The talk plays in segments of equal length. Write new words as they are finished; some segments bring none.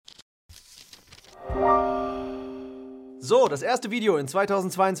So, das erste Video in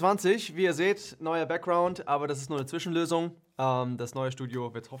 2022. Wie ihr seht, neuer Background, aber das ist nur eine Zwischenlösung. Das neue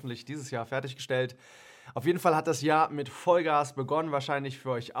Studio wird hoffentlich dieses Jahr fertiggestellt. Auf jeden Fall hat das Jahr mit Vollgas begonnen, wahrscheinlich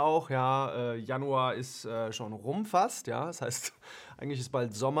für euch auch. Ja, Januar ist schon rum fast. Ja, das heißt, eigentlich ist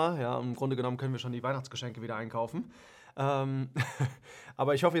bald Sommer. Ja, im Grunde genommen können wir schon die Weihnachtsgeschenke wieder einkaufen.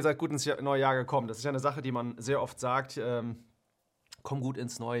 Aber ich hoffe, ihr seid gut ins neue Jahr gekommen. Das ist ja eine Sache, die man sehr oft sagt. Komm gut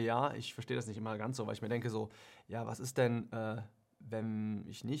ins neue Jahr. Ich verstehe das nicht immer ganz so, weil ich mir denke so, ja, was ist denn, wenn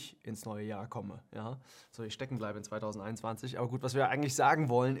ich nicht ins neue Jahr komme? Ja, soll ich stecken bleiben in 2021? Aber gut, was wir eigentlich sagen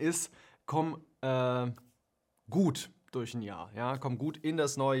wollen ist, komm gut durch ein Jahr. Ja, komm gut in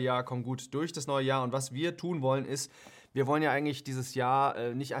das neue Jahr, komm gut durch das neue Jahr. Und was wir tun wollen ist, wir wollen ja eigentlich dieses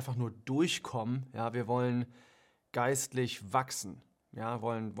Jahr nicht einfach nur durchkommen. Ja, wir wollen geistlich wachsen. Ja,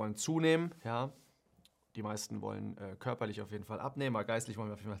 wollen zunehmen. Ja. Die meisten wollen körperlich auf jeden Fall abnehmen, aber geistlich wollen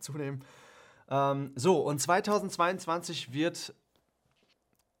wir auf jeden Fall zunehmen. Und 2022 wird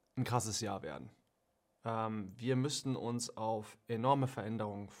ein krasses Jahr werden. Wir müssten uns auf enorme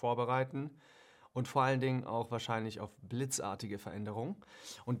Veränderungen vorbereiten und vor allen Dingen auch wahrscheinlich auf blitzartige Veränderungen.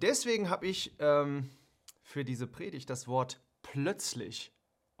 Und deswegen habe ich für diese Predigt das Wort plötzlich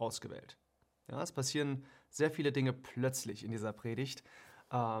ausgewählt. Ja, es passieren sehr viele Dinge plötzlich in dieser Predigt.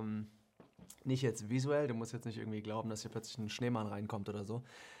 Nicht jetzt visuell, du musst jetzt nicht irgendwie glauben, dass hier plötzlich ein Schneemann reinkommt oder so,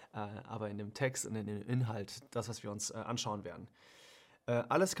 aber in dem Text und in dem Inhalt, das, was wir uns anschauen werden.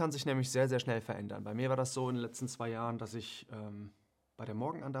 Alles kann sich nämlich sehr, sehr schnell verändern. Bei mir war das so in den letzten 2 Jahren, dass ich bei der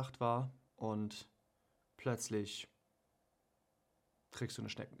Morgenandacht war und plötzlich kriegst du eine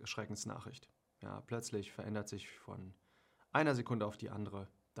Schreckensnachricht. Ja, plötzlich verändert sich von einer Sekunde auf die andere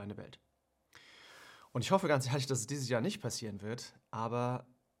deine Welt. Und ich hoffe ganz ehrlich, dass es dieses Jahr nicht passieren wird, aber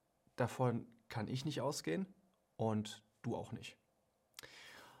davon kann ich nicht ausgehen und du auch nicht.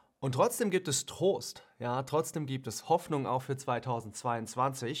 Und trotzdem gibt es Trost, ja, trotzdem gibt es Hoffnung auch für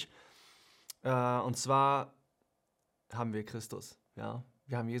 2022. Und zwar haben wir Christus, ja.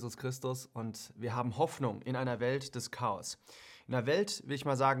 Wir haben Jesus Christus und wir haben Hoffnung in einer Welt des Chaos. In einer Welt, will ich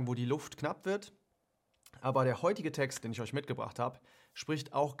mal sagen, wo die Luft knapp wird. Aber der heutige Text, den ich euch mitgebracht habe,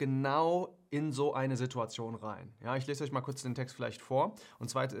 spricht auch genau in so eine Situation rein. Ja, ich lese euch mal kurz den Text vielleicht vor. Und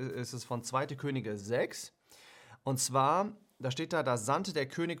zwar ist es von 2. Könige 6. Und zwar, da steht da sandte der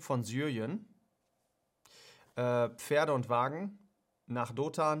König von Syrien Pferde und Wagen nach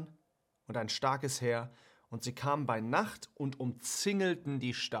Dothan und ein starkes Heer. Und sie kamen bei Nacht und umzingelten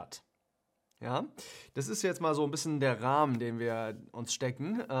die Stadt. Ja, das ist jetzt mal so ein bisschen der Rahmen, den wir uns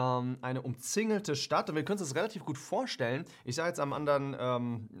stecken. Eine umzingelte Stadt. Und wir können uns das relativ gut vorstellen. Ich sage jetzt am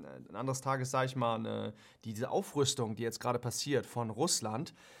anderes Tages, sage ich mal, diese Aufrüstung, die jetzt gerade passiert von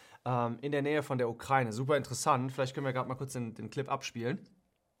Russland in der Nähe von der Ukraine. Super interessant. Vielleicht können wir gerade mal kurz den Clip abspielen.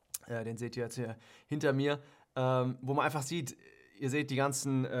 Den seht ihr jetzt hier hinter mir. Wo man einfach sieht, ihr seht, die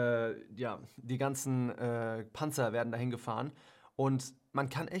ganzen Panzer werden dahin gefahren. Und man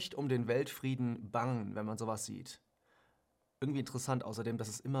kann echt um den Weltfrieden bangen, wenn man sowas sieht. Irgendwie interessant außerdem, dass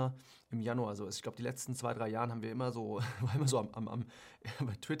es immer im Januar so ist. Ich glaube, die letzten 2, 3 Jahren haben wir immer so,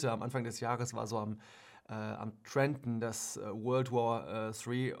 bei Twitter am Anfang des Jahres war so am Trenden das World War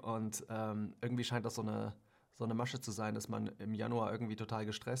III und irgendwie scheint das so eine Masche zu sein, dass man im Januar irgendwie total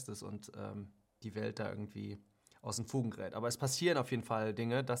gestresst ist und die Welt da irgendwie aus den Fugen gerät. Aber es passieren auf jeden Fall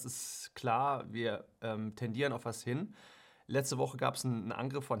Dinge, das ist klar, wir tendieren auf was hin. Letzte Woche gab es einen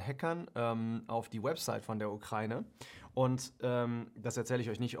Angriff von Hackern auf die Website von der Ukraine. Und das erzähle ich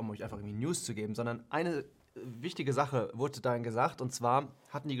euch nicht, um euch einfach irgendwie News zu geben, sondern eine wichtige Sache wurde darin gesagt. Und zwar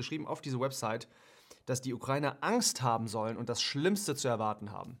hatten die geschrieben auf diese Website, dass die Ukrainer Angst haben sollen und das Schlimmste zu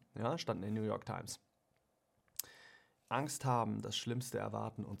erwarten haben. Ja, stand in der New York Times. Angst haben, das Schlimmste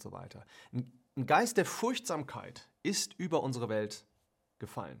erwarten und so weiter. Ein Geist der Furchtsamkeit ist über unsere Welt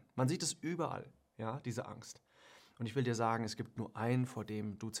gefallen. Man sieht es überall, ja, diese Angst. Und ich will dir sagen, es gibt nur einen, vor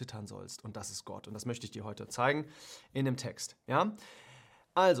dem du zittern sollst. Und das ist Gott. Und das möchte ich dir heute zeigen in dem Text. Ja?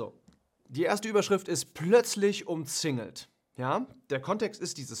 Also, die erste Überschrift ist plötzlich umzingelt. Ja? Der Kontext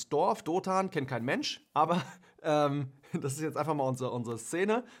ist dieses Dorf, Dothan, kennt kein Mensch. Aber das ist jetzt einfach mal unsere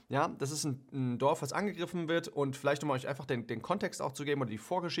Szene. Ja? Das ist ein Dorf, was angegriffen wird. Und vielleicht, um euch einfach den Kontext auch zu geben oder die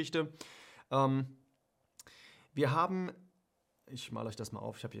Vorgeschichte. Wir haben... Ich male euch das mal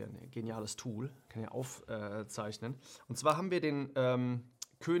auf. Ich habe hier ein geniales Tool. Kann ja aufzeichnen. Und zwar haben wir den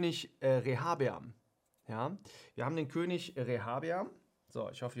König Rehabeam. Ja? Wir haben den König Rehabeam. So,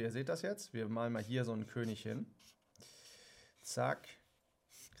 ich hoffe, ihr seht das jetzt. Wir malen mal hier so einen König hin. Zack.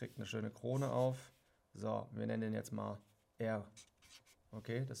 Kriegt eine schöne Krone auf. So, wir nennen den jetzt mal R.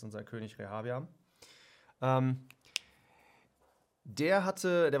 Okay, das ist unser König Rehabeam. Der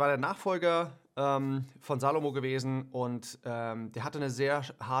war der Nachfolger von Salomo gewesen und der hatte eine sehr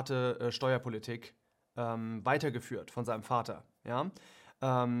harte Steuerpolitik weitergeführt von seinem Vater. Ja?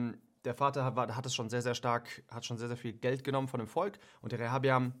 Der Vater hat es schon sehr, sehr stark, hat schon sehr, sehr viel Geld genommen von dem Volk und der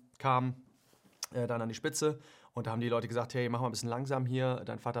Rehabeam kam dann an die Spitze und da haben die Leute gesagt, hey, mach mal ein bisschen langsam hier,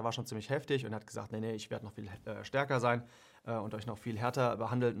 dein Vater war schon ziemlich heftig und hat gesagt, nee, ich werde noch viel stärker sein und euch noch viel härter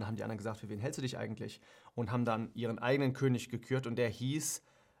behandelt. Und dann haben die anderen gesagt, für wen hältst du dich eigentlich? Und haben dann ihren eigenen König gekürt und der hieß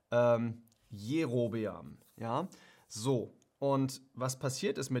Jerobeam. Ja, so. Und was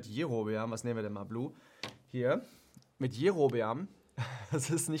passiert ist mit Jerobeam, was nehmen wir denn mal, Blue? Hier, mit Jerobeam, das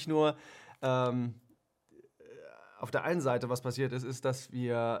ist nicht nur auf der einen Seite, was passiert ist, dass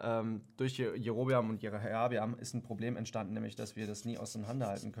wir durch Jerobeam und Rehabeam ist ein Problem entstanden, nämlich, dass wir das nie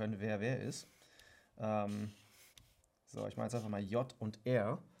auseinanderhalten können, wer ist. So, ich mache jetzt einfach mal J und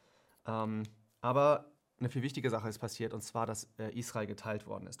R. Aber eine viel wichtige Sache ist passiert, und zwar, dass Israel geteilt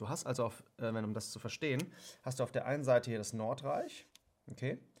worden ist. Du hast also, um das zu verstehen, hast du auf der einen Seite hier das Nordreich.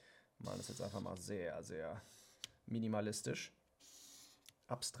 Okay, wir machen das jetzt einfach mal sehr, sehr minimalistisch.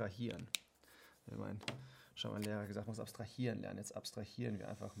 Abstrahieren. Schon mal Lehrer gesagt, muss abstrahieren lernen. Jetzt abstrahieren wir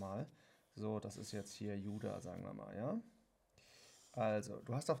einfach mal. So, das ist jetzt hier Juda, sagen wir mal, ja. Also,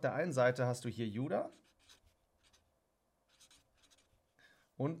 du hast auf der einen Seite hast du hier Juda.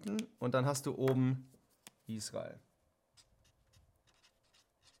 Unten und dann hast du oben Israel.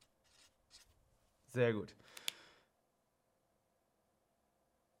 Sehr gut.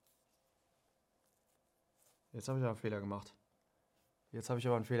 Jetzt habe ich aber einen Fehler gemacht.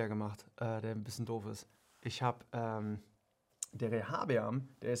 Der ein bisschen doof ist. Der Rehabeam,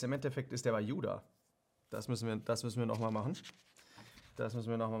 der ist im Endeffekt, der bei Juda. Das müssen wir nochmal machen.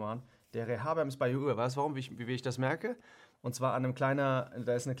 Der Rehabeam ist bei Juda. Weißt du, wie ich das merke? Und zwar da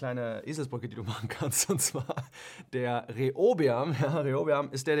ist eine kleine Eselsbrücke, die du machen kannst. Und zwar der Rehobeam,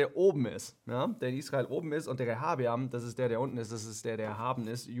 Rehobeam ist der oben ist. Ja? Der in Israel oben ist. Und der Rehabeam, das ist der unten ist. Das ist der erhaben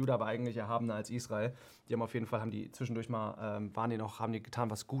ist. Juda war eigentlich erhabener als Israel. Die haben auf jeden Fall, zwischendurch mal, haben die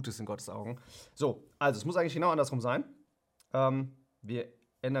getan was Gutes in Gottes Augen. So, also es muss eigentlich genau andersrum sein. Wir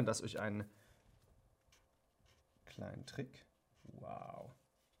ändern das durch einen kleinen Trick. Wow.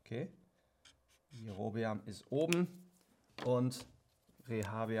 Okay. Jerobeam ist oben. Und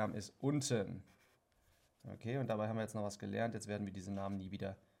Rehabeam ist unten. Okay, und dabei haben wir jetzt noch was gelernt. Jetzt werden wir diese Namen nie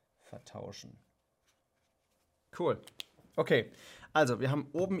wieder vertauschen. Cool. Okay, also wir haben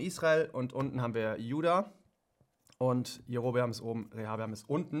oben Israel und unten haben wir Juda. Und Jerobeam ist oben, Rehabeam ist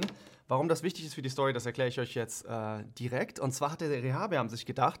unten. Warum das wichtig ist für die Story, das erkläre ich euch jetzt direkt. Und zwar hatte der Rehabeam sich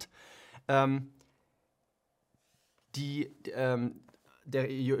gedacht, der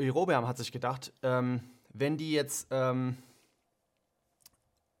Jerobeam hat sich gedacht, wenn die jetzt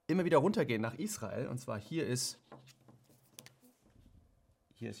immer wieder runtergehen nach Israel, und zwar hier ist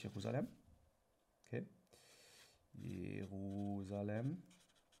Jerusalem. Okay. Jerusalem.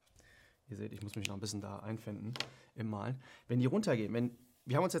 Ihr seht, ich muss mich noch ein bisschen da einfinden im Malen. Wenn die runtergehen,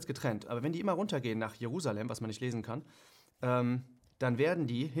 wir haben uns jetzt getrennt, aber wenn die immer runtergehen nach Jerusalem, was man nicht lesen kann, dann werden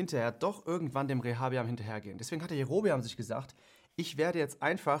die hinterher doch irgendwann dem Rehabeam hinterhergehen. Deswegen hat der Jerobeam sich gesagt, ich werde jetzt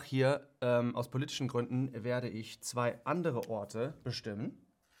einfach hier, aus politischen Gründen, werde ich 2 andere Orte bestimmen.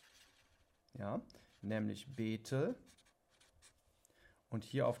 Ja, nämlich Bethel und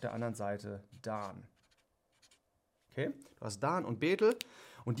hier auf der anderen Seite Dan. Okay, du hast Dan und Bethel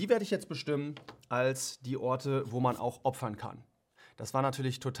und die werde ich jetzt bestimmen als die Orte, wo man auch opfern kann. Das war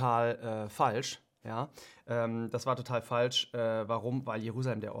natürlich total falsch. Ja, das war total falsch. Warum? Weil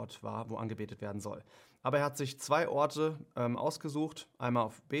Jerusalem der Ort war, wo angebetet werden soll. Aber er hat sich 2 Orte ausgesucht. Einmal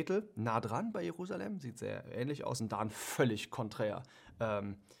auf Bethel, nah dran bei Jerusalem, sieht sehr ähnlich aus, und Dan völlig konträr,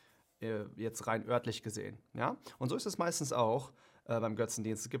 jetzt rein örtlich gesehen. Ja? Und so ist es meistens auch beim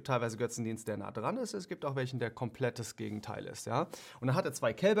Götzendienst. Es gibt teilweise Götzendienst, der nah dran ist. Es gibt auch welchen, der komplett das Gegenteil ist. Ja? Und dann hat er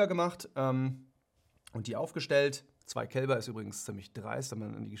 2 Kälber gemacht und die aufgestellt. 2 Kälber ist übrigens ziemlich dreist, wenn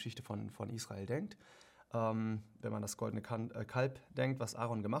man an die Geschichte von Israel denkt. Wenn man das goldene Kalb denkt, was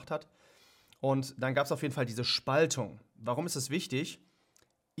Aaron gemacht hat. Und dann gab es auf jeden Fall diese Spaltung. Warum ist es wichtig?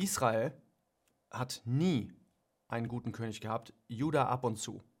 Israel hat nie einen guten König gehabt, Juda ab und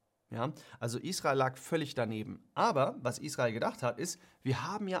zu. Ja? Also Israel lag völlig daneben. Aber was Israel gedacht hat, ist, wir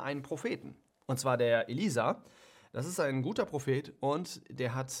haben ja einen Propheten. Und zwar der Elisa. Das ist ein guter Prophet und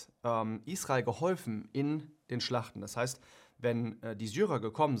der hat Israel geholfen in den Schlachten. Das heißt, wenn die Syrer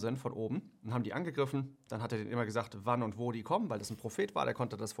gekommen sind von oben und haben die angegriffen, dann hat er denen immer gesagt, wann und wo die kommen, weil das ein Prophet war, der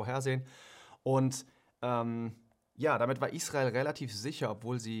konnte das vorhersehen. Und damit war Israel relativ sicher,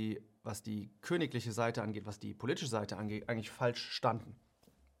 obwohl sie, was die königliche Seite angeht, was die politische Seite angeht, eigentlich falsch standen.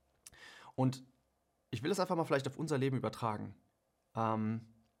 Und ich will das einfach mal vielleicht auf unser Leben übertragen.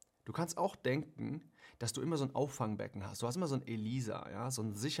 Du kannst auch denken, dass du immer so ein Auffangbecken hast. Du hast immer so ein Elisa, ja, so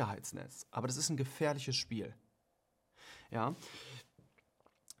ein Sicherheitsnetz. Aber das ist ein gefährliches Spiel. Ja.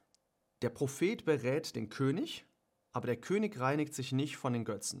 Der Prophet berät den König, aber der König reinigt sich nicht von den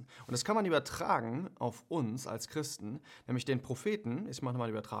Götzen. Und das kann man übertragen auf uns als Christen, nämlich den Propheten, ich mache nochmal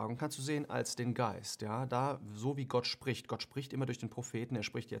eine Übertragung, kannst du sehen als den Geist. Ja? Da, so wie Gott spricht. Gott spricht immer durch den Propheten, er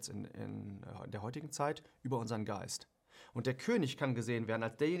spricht jetzt in der heutigen Zeit über unseren Geist. Und der König kann gesehen werden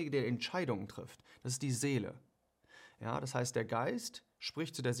als derjenige, der Entscheidungen trifft. Das ist die Seele. Ja, das heißt, der Geist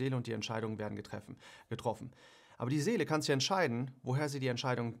spricht zu der Seele und die Entscheidungen werden getroffen. Aber die Seele kann sich entscheiden, woher sie die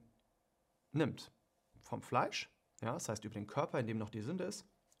Entscheidung nimmt. Vom Fleisch, ja, das heißt über den Körper, in dem noch die Sünde ist,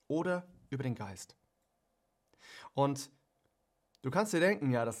 oder über den Geist. Und du kannst dir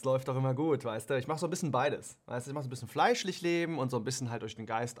denken, ja, das läuft doch immer gut, weißt du, ich mache so ein bisschen beides. Weißt du, ich mache so ein bisschen fleischlich leben und so ein bisschen halt durch den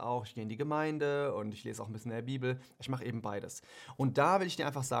Geist auch. Ich gehe in die Gemeinde und ich lese auch ein bisschen in der Bibel. Ich mache eben beides. Und da will ich dir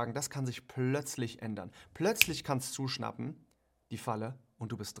einfach sagen, das kann sich plötzlich ändern. Plötzlich kannst du zuschnappen, die Falle,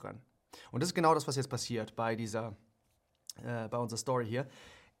 und du bist drin. Und das ist genau das, was jetzt passiert bei unserer Story hier.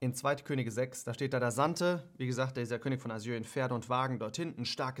 In 2. Könige 6, da steht da sandte, wie gesagt, dieser König von Assyrien, Pferde und Wagen dorthin, ein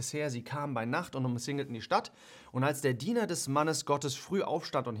starkes Heer, sie kamen bei Nacht und umsingelten die Stadt. Und als der Diener des Mannes Gottes früh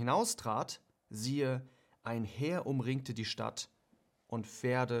aufstand und hinaustrat, siehe, ein Heer umringte die Stadt und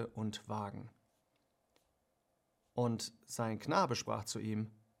Pferde und Wagen. Und sein Knabe sprach zu ihm,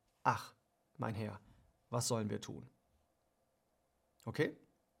 ach, mein Herr, was sollen wir tun? Okay?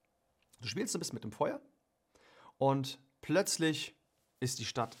 Du spielst ein bisschen mit dem Feuer und plötzlich ist die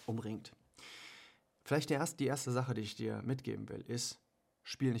Stadt umringt. Vielleicht die erste Sache, die ich dir mitgeben will, ist,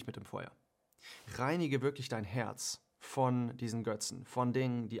 spiel nicht mit dem Feuer. Reinige wirklich dein Herz von diesen Götzen, von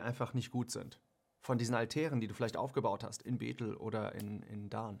Dingen, die einfach nicht gut sind. Von diesen Altären, die du vielleicht aufgebaut hast, in Bethel oder in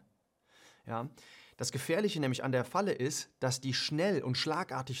Dan. Ja? Das Gefährliche nämlich an der Falle ist, dass die schnell und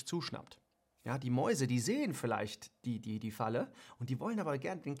schlagartig zuschnappt. Ja, die Mäuse, die sehen vielleicht die Falle und die wollen aber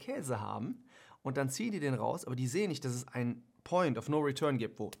gerne den Käse haben und dann ziehen die den raus, aber die sehen nicht, dass es ein Point of No Return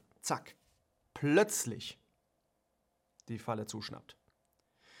gibt, wo, zack, plötzlich die Falle zuschnappt.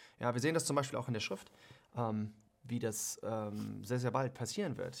 Ja, wir sehen das zum Beispiel auch in der Schrift, wie das sehr, sehr bald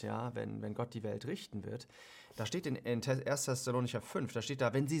passieren wird, ja, wenn Gott die Welt richten wird. Da steht in 1. Thessalonicher 5, da steht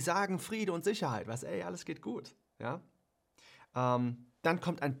da, wenn sie sagen Friede und Sicherheit, alles geht gut, ja, dann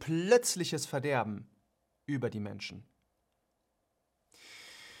kommt ein plötzliches Verderben über die Menschen.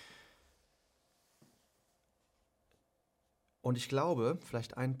 Und ich glaube,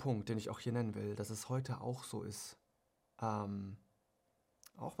 vielleicht ein Punkt, den ich auch hier nennen will, dass es heute auch so ist, auch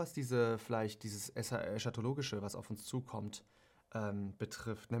was dieses Eschatologische, was auf uns zukommt,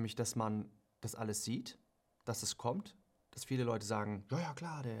 betrifft, nämlich, dass man das alles sieht, dass es kommt, dass viele Leute sagen, ja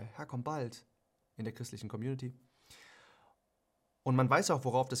klar, der Herr kommt bald in der christlichen Community. Und man weiß auch,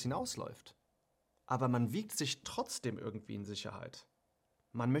 worauf das hinausläuft. Aber man wiegt sich trotzdem irgendwie in Sicherheit.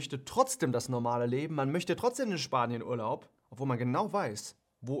 Man möchte trotzdem das normale Leben, man möchte trotzdem in Spanien Urlaub, obwohl man genau weiß,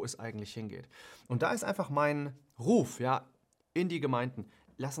 wo es eigentlich hingeht. Und da ist einfach mein Ruf, ja, in die Gemeinden.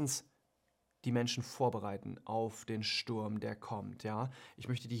 Lass uns die Menschen vorbereiten auf den Sturm, der kommt, ja. Ich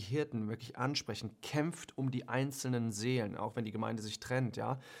möchte die Hirten wirklich ansprechen. Kämpft um die einzelnen Seelen, auch wenn die Gemeinde sich trennt,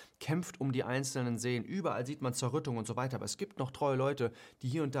 ja. Kämpft um die einzelnen Seelen. Überall sieht man Zerrüttung und so weiter. Aber es gibt noch treue Leute, die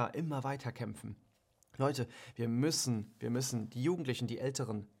hier und da immer weiter kämpfen. Leute, wir müssen die Jugendlichen, die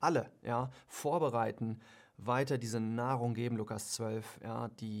Älteren, alle, ja, vorbereiten, weiter diese Nahrung geben, Lukas 12, ja,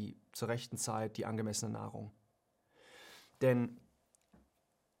 die zur rechten Zeit, die angemessene Nahrung. Denn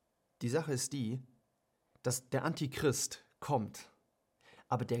die Sache ist die, dass der Antichrist kommt,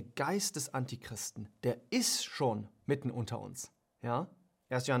 aber der Geist des Antichristen, der ist schon mitten unter uns. Ja?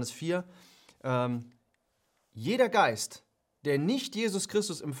 1. Johannes 4, jeder Geist, der nicht Jesus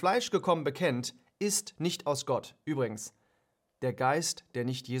Christus im Fleisch gekommen bekennt, ist nicht aus Gott. Übrigens, der Geist, der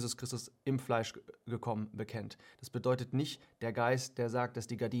nicht Jesus Christus im Fleisch gekommen bekennt. Das bedeutet nicht der Geist, der sagt, dass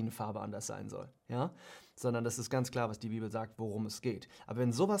die Gardinenfarbe anders sein soll. Ja? Sondern das ist ganz klar, was die Bibel sagt, worum es geht. Aber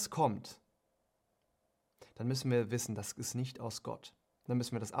wenn sowas kommt, dann müssen wir wissen, das ist nicht aus Gott. Dann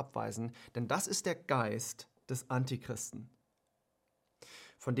müssen wir das abweisen, denn das ist der Geist des Antichristen.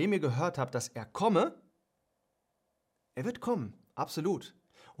 Von dem ihr gehört habt, dass er komme, er wird kommen, absolut.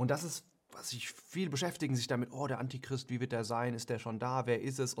 Und das ist, was sich viele beschäftigen, sich damit, der Antichrist, wie wird er sein, ist der schon da, wer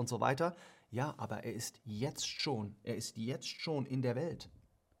ist es und so weiter. Ja, aber er ist jetzt schon in der Welt.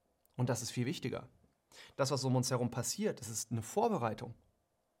 Und das ist viel wichtiger. Das, was um uns herum passiert, das ist eine Vorbereitung.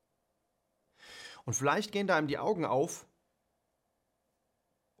 Und vielleicht gehen da ihm die Augen auf,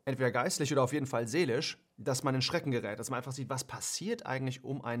 entweder geistlich oder auf jeden Fall seelisch, dass man in Schrecken gerät, dass man einfach sieht, was passiert eigentlich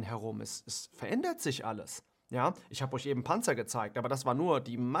um einen herum. Es verändert sich alles. Ja, ich habe euch eben Panzer gezeigt, aber das war nur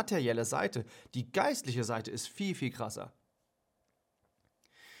die materielle Seite. Die geistliche Seite ist viel, viel krasser.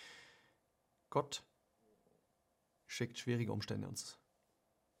 Gott schickt schwierige Umstände uns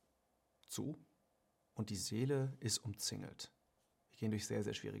zu und die Seele ist umzingelt. Wir gehen durch sehr,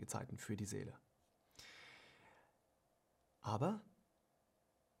 sehr schwierige Zeiten für die Seele. Aber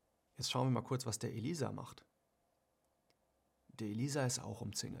jetzt schauen wir mal kurz, was der Elisa macht. Der Elisa ist auch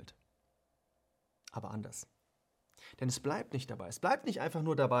umzingelt, aber anders. Denn es bleibt nicht dabei. Es bleibt nicht einfach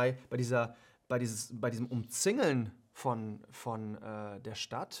nur dabei bei diesem Umzingeln von der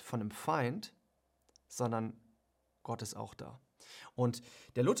Stadt, von dem Feind, sondern Gott ist auch da. Und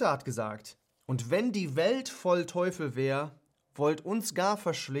der Luther hat gesagt, und wenn die Welt voll Teufel wär, wollt uns gar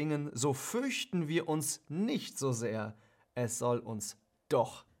verschlingen, so fürchten wir uns nicht so sehr, es soll uns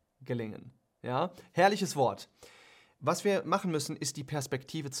doch gelingen. Ja, herrliches Wort. Was wir machen müssen, ist die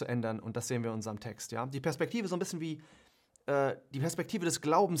Perspektive zu ändern und das sehen wir in unserem Text. Ja? Die Perspektive so ein bisschen wie die Perspektive des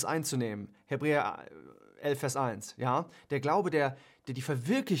Glaubens einzunehmen. Hebräer 11, Vers 1. Ja? Der Glaube, der die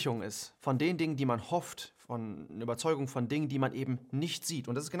Verwirklichung ist von den Dingen, die man hofft, von einer Überzeugung von Dingen, die man eben nicht sieht.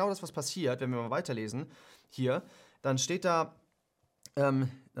 Und das ist genau das, was passiert, wenn wir mal weiterlesen hier. Dann steht da, dann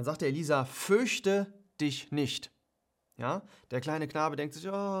sagt der Elisa, fürchte dich nicht. Ja? Der kleine Knabe denkt sich,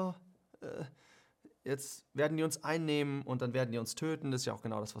 jetzt werden die uns einnehmen und dann werden die uns töten. Das ist ja auch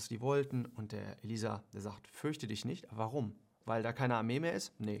genau das, was die wollten. Und der Elisa, der sagt, fürchte dich nicht. Warum? Weil da keine Armee mehr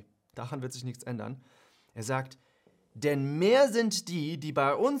ist? Nee, daran wird sich nichts ändern. Er sagt, denn mehr sind die, die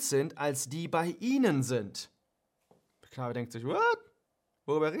bei uns sind, als die bei ihnen sind. Der Knabe denkt sich, what?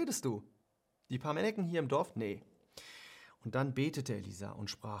 Worüber redest du? Die paar Männecken hier im Dorf? Nee. Und dann betete Elisa und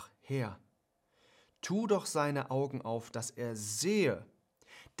sprach, Herr, tu doch seine Augen auf, dass er sehe.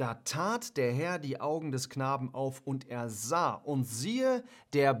 Da tat der Herr die Augen des Knaben auf und er sah. Und siehe,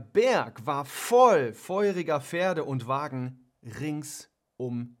 der Berg war voll feuriger Pferde und Wagen rings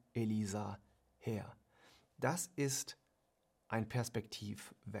um Elisa her. Das ist ein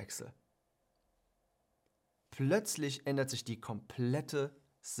Perspektivwechsel. Plötzlich ändert sich die komplette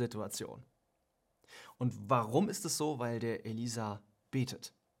Situation. Und warum ist es so? Weil der Elisa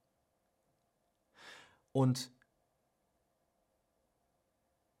betet. Und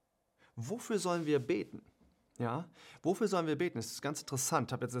wofür sollen wir beten? Ja, wofür sollen wir beten? Das ist ganz interessant.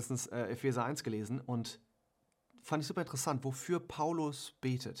 Ich habe jetzt letztens Epheser 1 gelesen und fand ich super interessant, wofür Paulus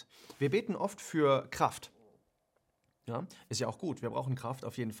betet. Wir beten oft für Kraft. Ja, ist ja auch gut, wir brauchen Kraft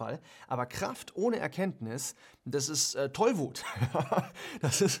auf jeden Fall. Aber Kraft ohne Erkenntnis, das ist Tollwut.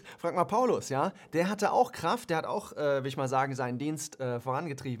 Frag mal Paulus, ja. Der hatte auch Kraft, der hat auch, will ich mal sagen, seinen Dienst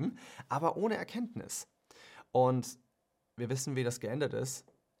vorangetrieben, aber ohne Erkenntnis. Und wir wissen, wie das geendet ist.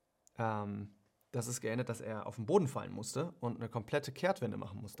 Das ist geendet, dass er auf den Boden fallen musste und eine komplette Kehrtwende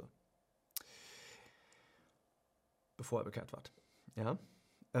machen musste. Bevor er bekehrt wird. Ja?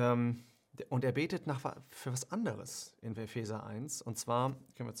 Und er betet für was anderes in Epheser 1. Und zwar,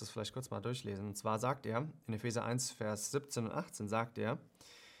 können wir uns das vielleicht kurz mal durchlesen. Und zwar sagt er, in Epheser 1, Vers 17 und 18 sagt er,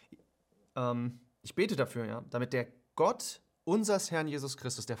 ich bete dafür, ja, damit der Gott unseres Herrn Jesus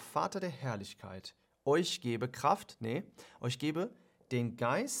Christus, der Vater der Herrlichkeit, euch gebe euch gebe den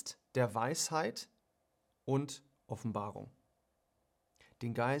Geist der Weisheit und Offenbarung.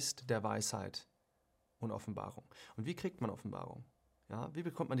 Den Geist der Weisheit und Offenbarung. Und wie kriegt man Offenbarung? Ja, wie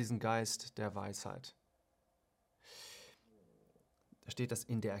bekommt man diesen Geist der Weisheit? Da steht das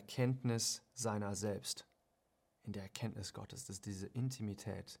in der Erkenntnis seiner selbst. In der Erkenntnis Gottes. Das ist diese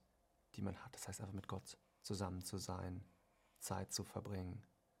Intimität, die man hat. Das heißt einfach mit Gott zusammen zu sein, Zeit zu verbringen.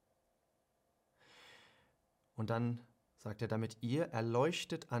 Und dann sagt er, damit ihr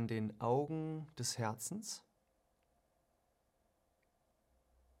erleuchtet an den Augen des Herzens.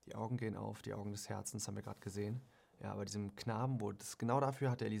 Die Augen gehen auf, die Augen des Herzens, haben wir gerade gesehen. Ja, aber diesem Knaben, genau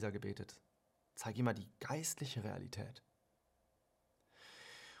dafür hat der Elisa gebetet. Zeig ihm mal die geistliche Realität.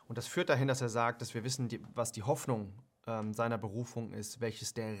 Und das führt dahin, dass er sagt, dass wir wissen, was die Hoffnung seiner Berufung ist,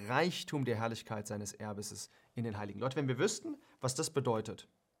 welches der Reichtum der Herrlichkeit seines Erbes ist in den Heiligen. Leute, wenn wir wüssten, was das bedeutet,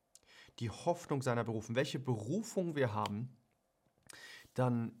 die Hoffnung seiner Berufung, welche Berufung wir haben,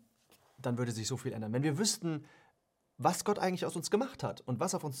 dann würde sich so viel ändern. Wenn wir wüssten, was Gott eigentlich aus uns gemacht hat und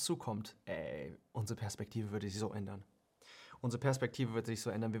was auf uns zukommt, unsere Perspektive würde sich so ändern. Unsere Perspektive würde sich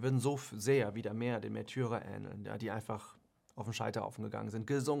so ändern. Wir würden so sehr wieder mehr den Märtyrer ähneln, ja, die einfach auf den Scheiterhaufen gegangen sind,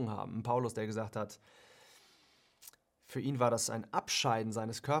 gesungen haben. Paulus, der gesagt hat, für ihn war das ein Abscheiden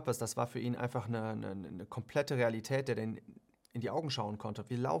seines Körpers, das war für ihn einfach eine komplette Realität, der den in die Augen schauen konnte.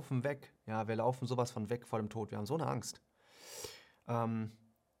 Wir laufen weg, ja, wir laufen sowas von weg vor dem Tod, wir haben so eine Angst.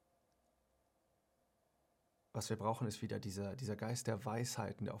 Was wir brauchen, ist wieder dieser Geist der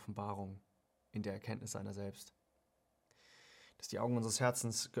Weisheit und der Offenbarung, in der Erkenntnis seiner selbst. Dass die Augen unseres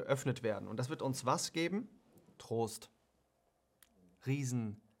Herzens geöffnet werden. Und das wird uns was geben? Trost.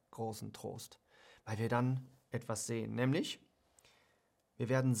 Riesengroßen Trost. Weil wir dann etwas sehen. Nämlich, wir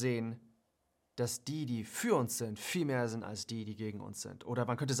werden sehen, dass die für uns sind, viel mehr sind als die gegen uns sind. Oder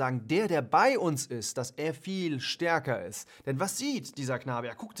man könnte sagen, der bei uns ist, dass er viel stärker ist. Denn was sieht dieser Knabe?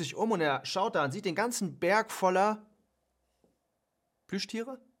 Er guckt sich um und er schaut da und sieht den ganzen Berg voller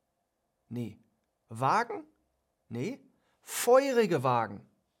Plüschtiere? Nee. Wagen? Nee. Feurige Wagen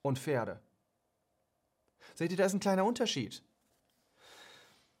und Pferde. Seht ihr, da ist ein kleiner Unterschied.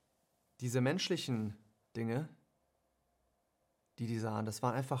 Diese menschlichen Dinge, die sahen, das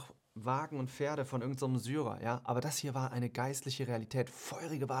waren einfach Wagen und Pferde von irgendeinem Syrer, ja. Aber das hier war eine geistliche Realität,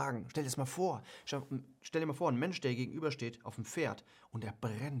 feurige Wagen. Stell dir das mal vor. Stell dir mal vor, ein Mensch, der gegenübersteht auf dem Pferd und er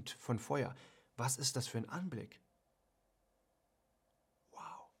brennt von Feuer. Was ist das für ein Anblick?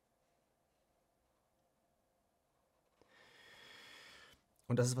 Wow.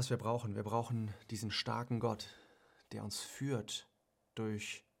 Und das ist, was wir brauchen. Wir brauchen diesen starken Gott, der uns führt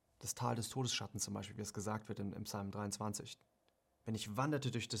durch das Tal des Todesschattens zum Beispiel, wie es gesagt wird im Psalm 23. Wenn ich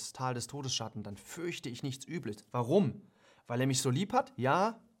wanderte durch das Tal des Todesschatten, dann fürchte ich nichts Übles. Warum? Weil er mich so lieb hat?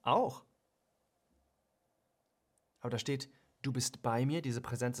 Ja, auch. Aber da steht, du bist bei mir, diese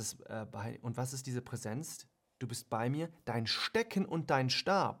Präsenz ist bei. Und was ist diese Präsenz? Du bist bei mir, dein Stecken und dein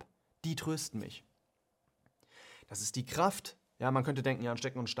Stab, die trösten mich. Das ist die Kraft. Ja, man könnte denken, ja, ein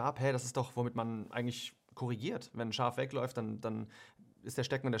Stecken und Stab, das ist doch, womit man eigentlich korrigiert. Wenn ein Schaf wegläuft, dann ist der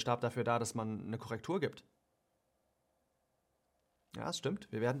Stecken und der Stab dafür da, dass man eine Korrektur gibt. Ja, es stimmt,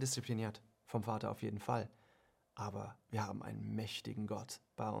 wir werden diszipliniert vom Vater auf jeden Fall. Aber wir haben einen mächtigen Gott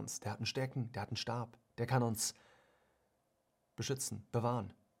bei uns. Der hat einen Stecken, der hat einen Stab, der kann uns beschützen,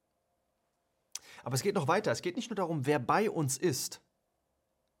 bewahren. Aber es geht noch weiter. Es geht nicht nur darum, wer bei uns ist,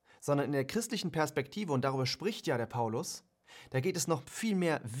 sondern in der christlichen Perspektive, und darüber spricht ja der Paulus, da geht es noch viel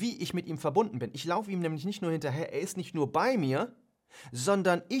mehr, wie ich mit ihm verbunden bin. Ich laufe ihm nämlich nicht nur hinterher, er ist nicht nur bei mir,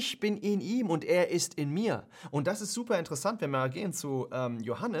 sondern ich bin in ihm und er ist in mir. Und das ist super interessant, wenn wir gehen zu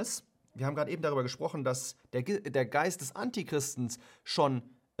Johannes. Wir haben gerade eben darüber gesprochen, dass der Geist des Antichristens schon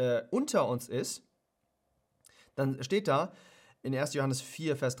unter uns ist. Dann steht da in 1. Johannes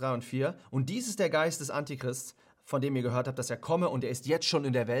 4, Vers 3 und 4, und dies ist der Geist des Antichrists, von dem ihr gehört habt, dass er komme und er ist jetzt schon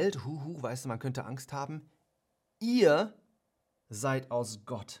in der Welt. Weißt du, man könnte Angst haben. Ihr seid aus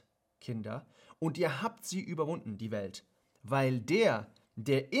Gott, Kinder, und ihr habt sie überwunden, die Welt. Weil der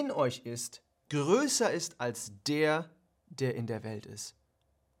in euch ist, größer ist als der in der Welt ist.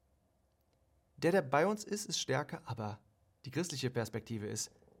 Der bei uns ist stärker, aber die christliche Perspektive ist,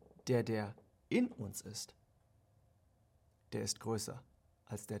 der in uns ist, der ist größer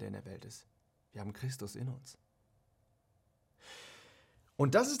als der in der Welt ist. Wir haben Christus in uns.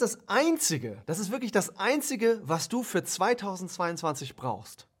 Und das ist wirklich das Einzige, was du für 2022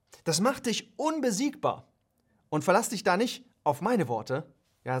 brauchst. Das macht dich unbesiegbar. Und verlass dich da nicht auf meine Worte,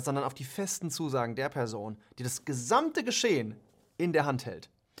 ja, sondern auf die festen Zusagen der Person, die das gesamte Geschehen in der Hand hält.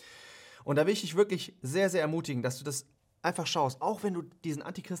 Und da will ich dich wirklich sehr, sehr ermutigen, dass du das einfach schaust, auch wenn du diesen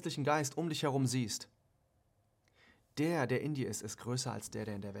antichristlichen Geist um dich herum siehst. Der in dir ist größer als der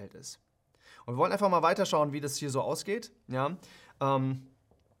in der Welt ist. Und wir wollen einfach mal weiterschauen, wie das hier so ausgeht. Ja,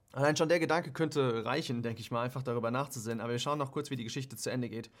 allein schon der Gedanke könnte reichen, denke ich mal, einfach darüber nachzusinnen. Aber wir schauen noch kurz, wie die Geschichte zu Ende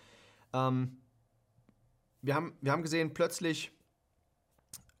geht. Wir haben gesehen, plötzlich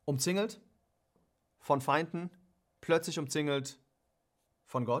umzingelt von Feinden, plötzlich umzingelt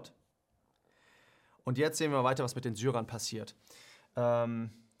von Gott. Und jetzt sehen wir weiter, was mit den Syrern passiert.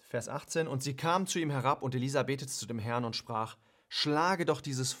 Vers 18, und sie kamen zu ihm herab und Elisa betete zu dem Herrn und sprach, schlage doch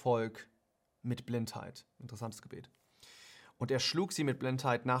dieses Volk mit Blindheit. Interessantes Gebet. Und er schlug sie mit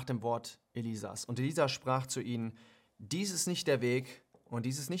Blindheit nach dem Wort Elisas. Und Elisa sprach zu ihnen, dies ist nicht der Weg, und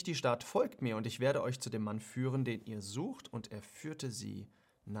dies ist nicht die Stadt, folgt mir, und ich werde euch zu dem Mann führen, den ihr sucht. Und er führte sie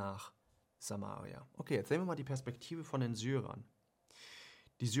nach Samaria. Okay, jetzt sehen wir mal die Perspektive von den Syrern.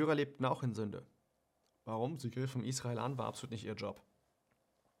 Die Syrer lebten auch in Sünde. Warum? Sie griffen Israel an, war absolut nicht ihr Job.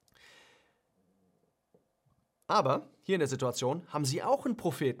 Aber hier in der Situation haben sie auch einen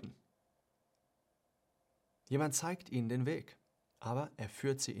Propheten. Jemand zeigt ihnen den Weg, aber er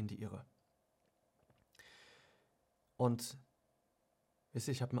führt sie in die Irre. Und wisst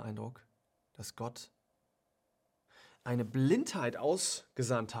ihr, ich habe den Eindruck, dass Gott eine Blindheit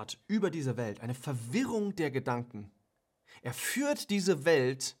ausgesandt hat über diese Welt, eine Verwirrung der Gedanken. Er führt diese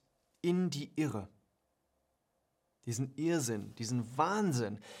Welt in die Irre. Diesen Irrsinn, diesen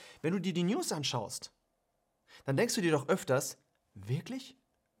Wahnsinn. Wenn du dir die News anschaust, dann denkst du dir doch öfters, wirklich?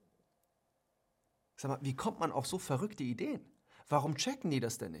 Sag mal, wie kommt man auf so verrückte Ideen? Warum checken die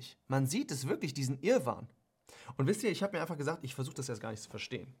das denn nicht? Man sieht es wirklich, diesen Irrwahn. Und wisst ihr, ich habe mir einfach gesagt, ich versuche das jetzt gar nicht zu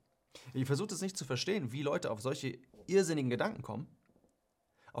verstehen. Ich versuche es nicht zu verstehen, wie Leute auf solche irrsinnigen Gedanken kommen,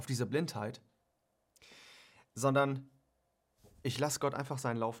 auf diese Blindheit, sondern ich lasse Gott einfach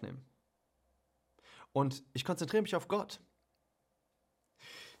seinen Lauf nehmen. Und ich konzentriere mich auf Gott.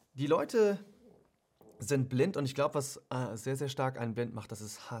 Die Leute sind blind und ich glaube, was sehr, sehr stark einen blind macht, das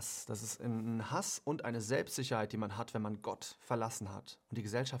ist Hass. Das ist ein Hass und eine Selbstsicherheit, die man hat, wenn man Gott verlassen hat. Und die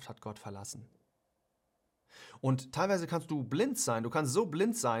Gesellschaft hat Gott verlassen. Und teilweise kannst du blind sein. Du kannst so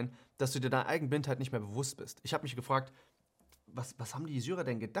blind sein, dass du dir deiner eigenen Blindheit nicht mehr bewusst bist. Ich habe mich gefragt, was haben die Syrer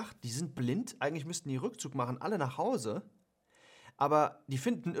denn gedacht? Die sind blind, eigentlich müssten die Rückzug machen, alle nach Hause. Aber die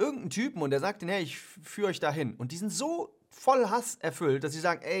finden irgendeinen Typen und der sagt denen, hey, ich führe euch dahin. Und die sind so voll Hass erfüllt, dass sie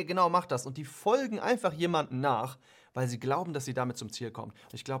sagen, ey, genau, mach das. Und die folgen einfach jemandem nach, weil sie glauben, dass sie damit zum Ziel kommen.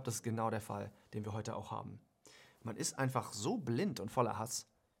 Und ich glaube, das ist genau der Fall, den wir heute auch haben. Man ist einfach so blind und voller Hass,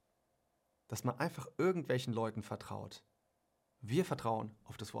 dass man einfach irgendwelchen Leuten vertraut. Wir vertrauen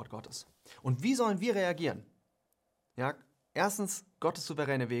auf das Wort Gottes. Und wie sollen wir reagieren? Ja, erstens, Gottes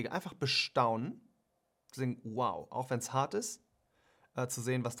souveräne Wege. Einfach bestaunen, singen, wow, auch wenn es hart ist, zu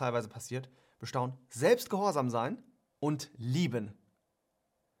sehen, was teilweise passiert. Bestaunen, selbst gehorsam sein und lieben.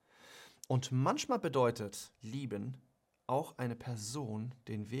 Und manchmal bedeutet lieben auch eine Person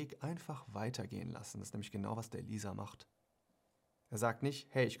den Weg einfach weitergehen lassen. Das ist nämlich genau, was der Elisa macht. Er sagt nicht,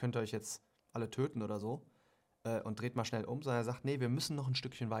 hey, ich könnte euch jetzt alle töten oder so und dreht mal schnell um, sondern er sagt, nee, wir müssen noch ein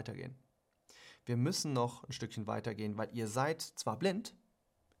Stückchen weitergehen. Wir müssen noch ein Stückchen weitergehen, weil ihr seid zwar blind,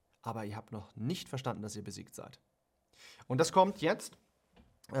 aber ihr habt noch nicht verstanden, dass ihr besiegt seid. Und das kommt jetzt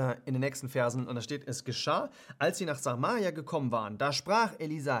in den nächsten Versen und da steht, es geschah, als sie nach Samaria gekommen waren, da sprach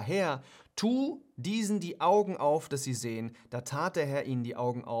Elisa, Herr, tu diesen die Augen auf, dass sie sehen. Da tat der Herr ihnen die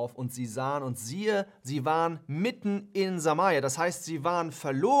Augen auf und sie sahen und siehe, sie waren mitten in Samaria. Das heißt, sie waren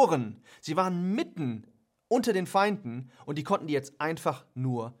verloren. Sie waren mitten unter den Feinden und die konnten die jetzt einfach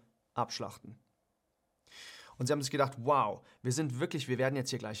nur abschlachten. Und sie haben sich gedacht, wow, wir werden jetzt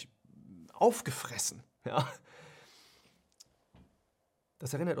hier gleich aufgefressen. Ja.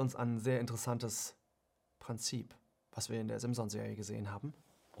 Das erinnert uns an ein sehr interessantes Prinzip, was wir in der Simpsons-Serie gesehen haben.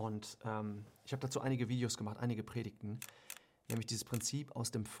 Und ich habe dazu einige Videos gemacht, einige Predigten, nämlich dieses Prinzip aus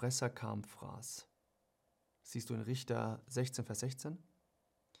dem Fresser kam Fraß. Das siehst du in Richter 16, Vers 16.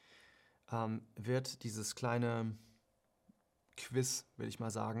 Wird dieses kleine Quiz, will ich mal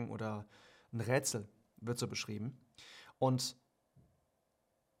sagen, oder ein Rätsel wird so beschrieben. Und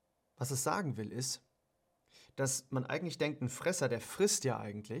was es sagen will, ist, dass man eigentlich denkt, ein Fresser, der frisst ja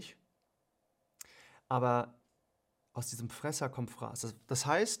eigentlich, aber aus diesem Fresser kommt Fraß. Das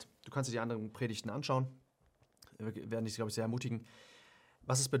heißt, du kannst dir die anderen Predigten anschauen, werden dich, glaube ich, sehr ermutigen.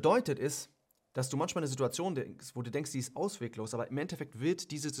 Was es bedeutet ist, dass du manchmal eine Situation denkst, wo du denkst, die ist ausweglos, aber im Endeffekt wird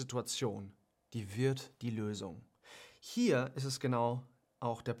diese Situation, die wird die Lösung. Hier ist es genau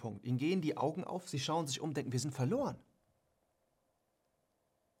auch der Punkt. Ihnen gehen die Augen auf, sie schauen sich um, denken, wir sind verloren.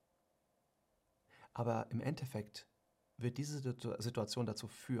 Aber im Endeffekt wird diese Situation dazu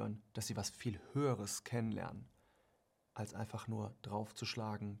führen, dass sie was viel Höheres kennenlernen, als einfach nur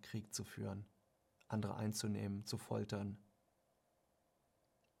draufzuschlagen, Krieg zu führen, andere einzunehmen, zu foltern.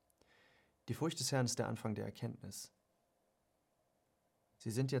 Die Furcht des Herrn ist der Anfang der Erkenntnis.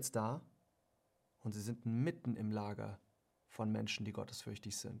 Sie sind jetzt da und sie sind mitten im Lager von Menschen, die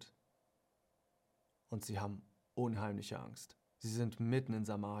gottesfürchtig sind. Und sie haben unheimliche Angst. Sie sind mitten in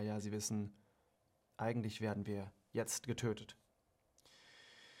Samaria, sie wissen, eigentlich werden wir jetzt getötet.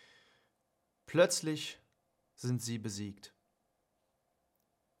 Plötzlich sind sie besiegt.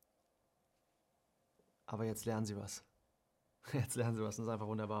 Aber jetzt lernen sie was. Jetzt lernen sie was, das ist einfach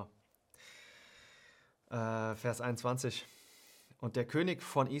wunderbar. Vers 21. Und der König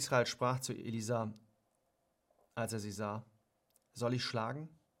von Israel sprach zu Elisa, als er sie sah, soll ich schlagen?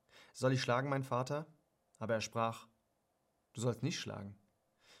 Soll ich schlagen, mein Vater? Aber er sprach, du sollst nicht schlagen.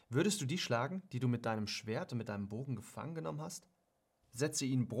 Würdest du die schlagen, die du mit deinem Schwert und mit deinem Bogen gefangen genommen hast? Setze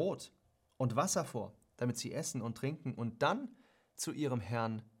ihnen Brot und Wasser vor, damit sie essen und trinken und dann zu ihrem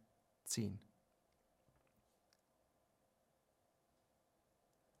Herrn ziehen.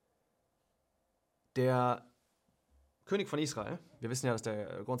 Der König von Israel, wir wissen ja, dass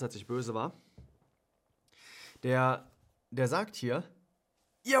der grundsätzlich böse war, der sagt hier,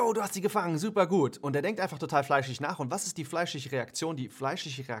 yo, du hast sie gefangen, super gut. Und er denkt einfach total fleischlich nach. Und was ist die fleischliche Reaktion? Die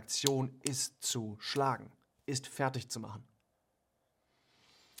fleischliche Reaktion ist zu schlagen, ist fertig zu machen.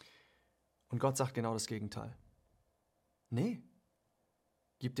 Und Gott sagt genau das Gegenteil. Nee,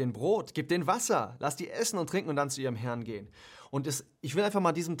 gib denen Brot, gib denen Wasser, lass die essen und trinken und dann zu ihrem Herrn gehen. Und ich will einfach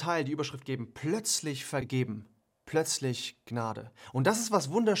mal diesem Teil die Überschrift geben, plötzlich vergeben. plötzlich Gnade. Und das ist was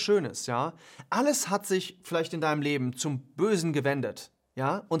Wunderschönes, ja. Alles hat sich vielleicht in deinem Leben zum Bösen gewendet,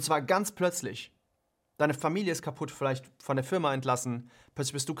 ja. Und zwar ganz plötzlich. Deine Familie ist kaputt, vielleicht von der Firma entlassen,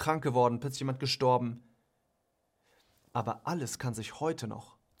 plötzlich bist du krank geworden, plötzlich jemand gestorben. Aber alles kann sich heute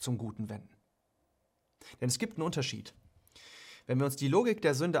noch zum Guten wenden. Denn es gibt einen Unterschied. Wenn wir uns die Logik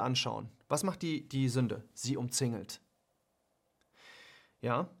der Sünde anschauen, was macht die Sünde? Sie umzingelt.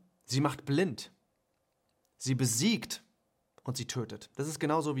 Ja, sie macht blind. Sie besiegt und sie tötet. Das ist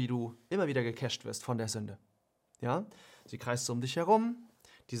genauso, wie du immer wieder gecasht wirst von der Sünde. Ja, sie kreist so um dich herum.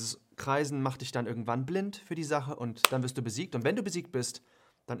 Dieses Kreisen macht dich dann irgendwann blind für die Sache und dann wirst du besiegt. Und wenn du besiegt bist,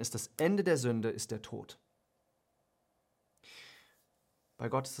 dann ist das Ende der Sünde ist der Tod. Bei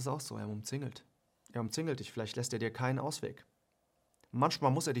Gott ist es auch so, er umzingelt. Er umzingelt dich, vielleicht lässt er dir keinen Ausweg.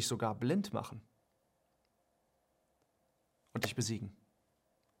 Manchmal muss er dich sogar blind machen und dich besiegen.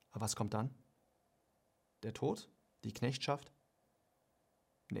 Aber was kommt dann? Der Tod? Die Knechtschaft?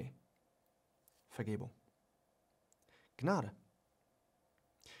 Nee. Vergebung. Gnade.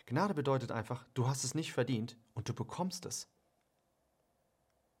 Gnade bedeutet einfach, du hast es nicht verdient und du bekommst es.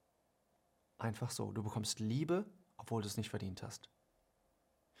 Einfach so. Du bekommst Liebe, obwohl du es nicht verdient hast.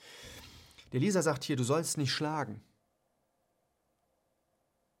 Der Lisa sagt hier, du sollst nicht schlagen.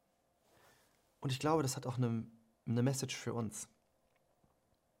 Und ich glaube, das hat auch eine Message für uns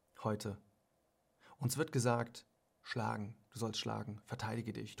heute. Uns wird gesagt, schlagen, du sollst schlagen,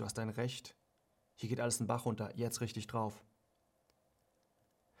 verteidige dich, du hast dein Recht. Hier geht alles den Bach runter, jetzt richtig drauf.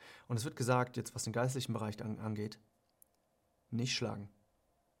 Und es wird gesagt, jetzt was den geistlichen Bereich angeht, nicht schlagen.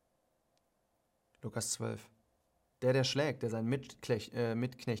 Lukas 12. Der schlägt, der seinen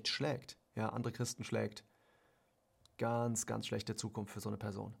Mitknecht schlägt, ja, andere Christen schlägt, ganz, ganz schlechte Zukunft für so eine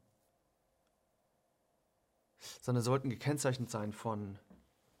Person. Sondern sollten gekennzeichnet sein von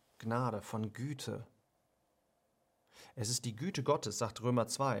Gnade, von Güte. Es ist die Güte Gottes, sagt Römer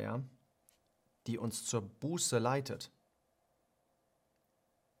 2, ja, die uns zur Buße leitet.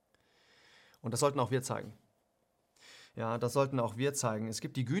 Und das sollten auch wir zeigen. Ja, das sollten auch wir zeigen. Es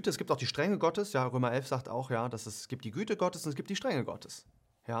gibt die Güte, es gibt auch die Strenge Gottes. Ja, Römer 11 sagt auch, ja, dass es gibt die Güte Gottes und es gibt die Strenge Gottes.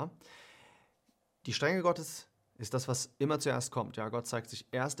 Ja, die Strenge Gottes ist das, was immer zuerst kommt. Ja, Gott zeigt sich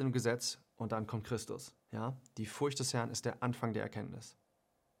erst im Gesetz und dann kommt Christus. Ja, die Furcht des Herrn ist der Anfang der Erkenntnis.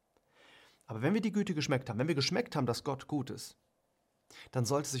 Aber wenn wir die Güte geschmeckt haben, wenn wir geschmeckt haben, dass Gott gut ist, dann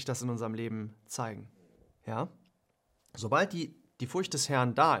sollte sich das in unserem Leben zeigen. Ja, sobald die Furcht des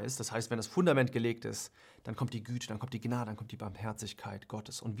Herrn da ist, das heißt, wenn das Fundament gelegt ist, dann kommt die Güte, dann kommt die Gnade, dann kommt die Barmherzigkeit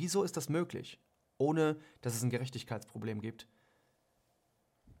Gottes. Und wieso ist das möglich? Ohne, dass es ein Gerechtigkeitsproblem gibt.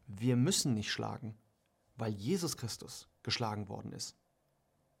 Wir müssen nicht schlagen, weil Jesus Christus geschlagen worden ist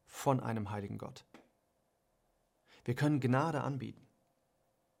von einem heiligen Gott. Wir können Gnade anbieten,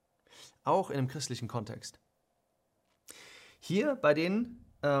 auch in einem christlichen Kontext. Hier bei denen,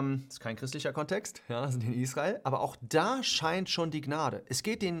 ist kein christlicher Kontext, ja, sind in Israel, aber auch da scheint schon die Gnade. Es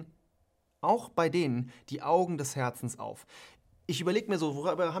geht denen, auch bei denen, die Augen des Herzens auf. Ich überlege mir so,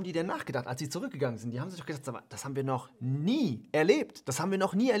 worüber haben die denn nachgedacht, als sie zurückgegangen sind? Die haben sich doch gedacht, das haben wir noch nie erlebt. Das haben wir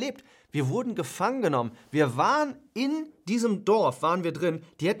noch nie erlebt. Wir wurden gefangen genommen. Wir waren in diesem Dorf, waren wir drin.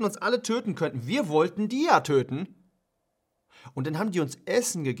 Die hätten uns alle töten können. Wir wollten die ja töten. Und dann haben die uns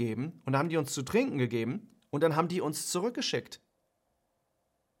Essen gegeben und dann haben die uns zu trinken gegeben und dann haben die uns zurückgeschickt.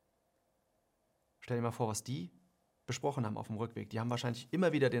 Stell dir mal vor, was die besprochen haben auf dem Rückweg. Die haben wahrscheinlich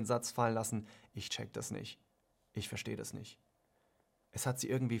immer wieder den Satz fallen lassen, ich check das nicht, ich verstehe das nicht. Es hat sie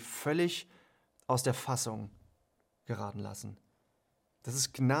irgendwie völlig aus der Fassung geraten lassen. Das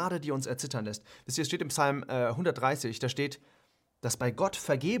ist Gnade, die uns erzittern lässt. Wisst ihr, es steht im Psalm 130, da steht, dass bei Gott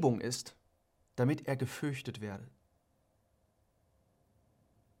Vergebung ist, damit er gefürchtet werde.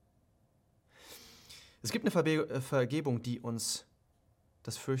 Es gibt eine Vergebung, die uns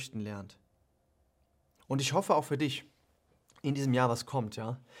das Fürchten lernt. Und ich hoffe auch für dich, in diesem Jahr, was kommt,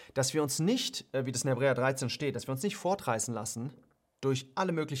 ja, dass wir uns nicht, wie das in Hebräer 13 steht, dass wir uns nicht fortreißen lassen durch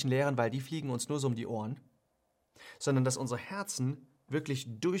alle möglichen Lehren, weil die fliegen uns nur so um die Ohren, sondern dass unsere Herzen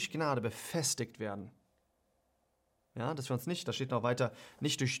wirklich durch Gnade befestigt werden. Ja, dass wir uns nicht, da steht noch weiter,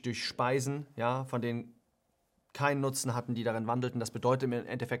 nicht durch Speisen, ja, von denen keinen Nutzen hatten, die darin wandelten. Das bedeutet im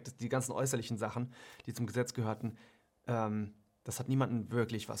Endeffekt, die ganzen äußerlichen Sachen, die zum Gesetz gehörten, das hat niemandem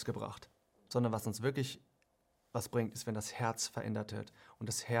wirklich was gebracht. Sondern was uns wirklich was bringt, ist, wenn das Herz verändert wird. Und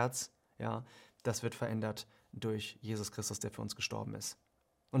das Herz, ja, das wird verändert durch Jesus Christus, der für uns gestorben ist.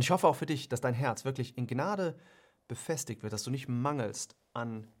 Und ich hoffe auch für dich, dass dein Herz wirklich in Gnade befestigt wird, dass du nicht mangelst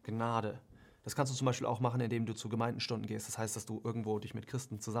an Gnade. Das kannst du zum Beispiel auch machen, indem du zu Gemeindenstunden gehst. Das heißt, dass du irgendwo dich mit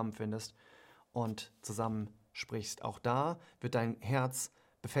Christen zusammenfindest und zusammen sprichst. Auch da wird dein Herz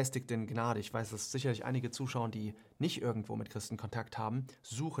befestigt in Gnade. Ich weiß, dass sicherlich einige zuschauen, die nicht irgendwo mit Christen Kontakt haben.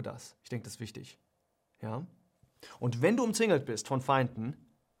 Suche das. Ich denke, das ist wichtig. Ja? Und wenn du umzingelt bist von Feinden,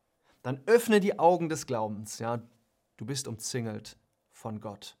 dann öffne die Augen des Glaubens. Ja? Du bist umzingelt von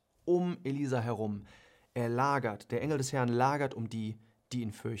Gott, um Elisa herum. Er lagert, der Engel des Herrn lagert um die, die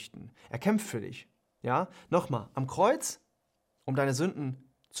ihn fürchten. Er kämpft für dich. Ja? Nochmal, am Kreuz, um deine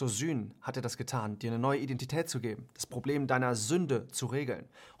Sünden zu sühnen, hat er das getan, dir eine neue Identität zu geben, das Problem deiner Sünde zu regeln.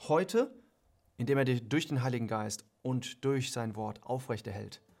 Heute, indem er dich durch den Heiligen Geist und durch sein Wort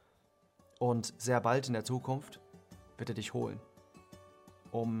aufrechterhält. Und sehr bald in der Zukunft wird er dich holen,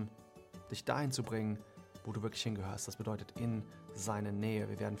 um dich dahin zu bringen, wo du wirklich hingehörst. Das bedeutet in seine Nähe.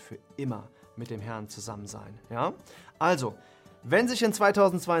 Wir werden für immer mit dem Herrn zusammen sein. Ja? Also, wenn sich in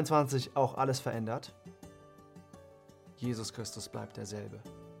 2022 auch alles verändert, Jesus Christus bleibt derselbe.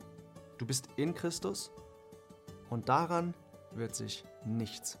 Du bist in Christus und daran wird sich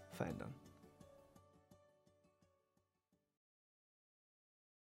nichts verändern.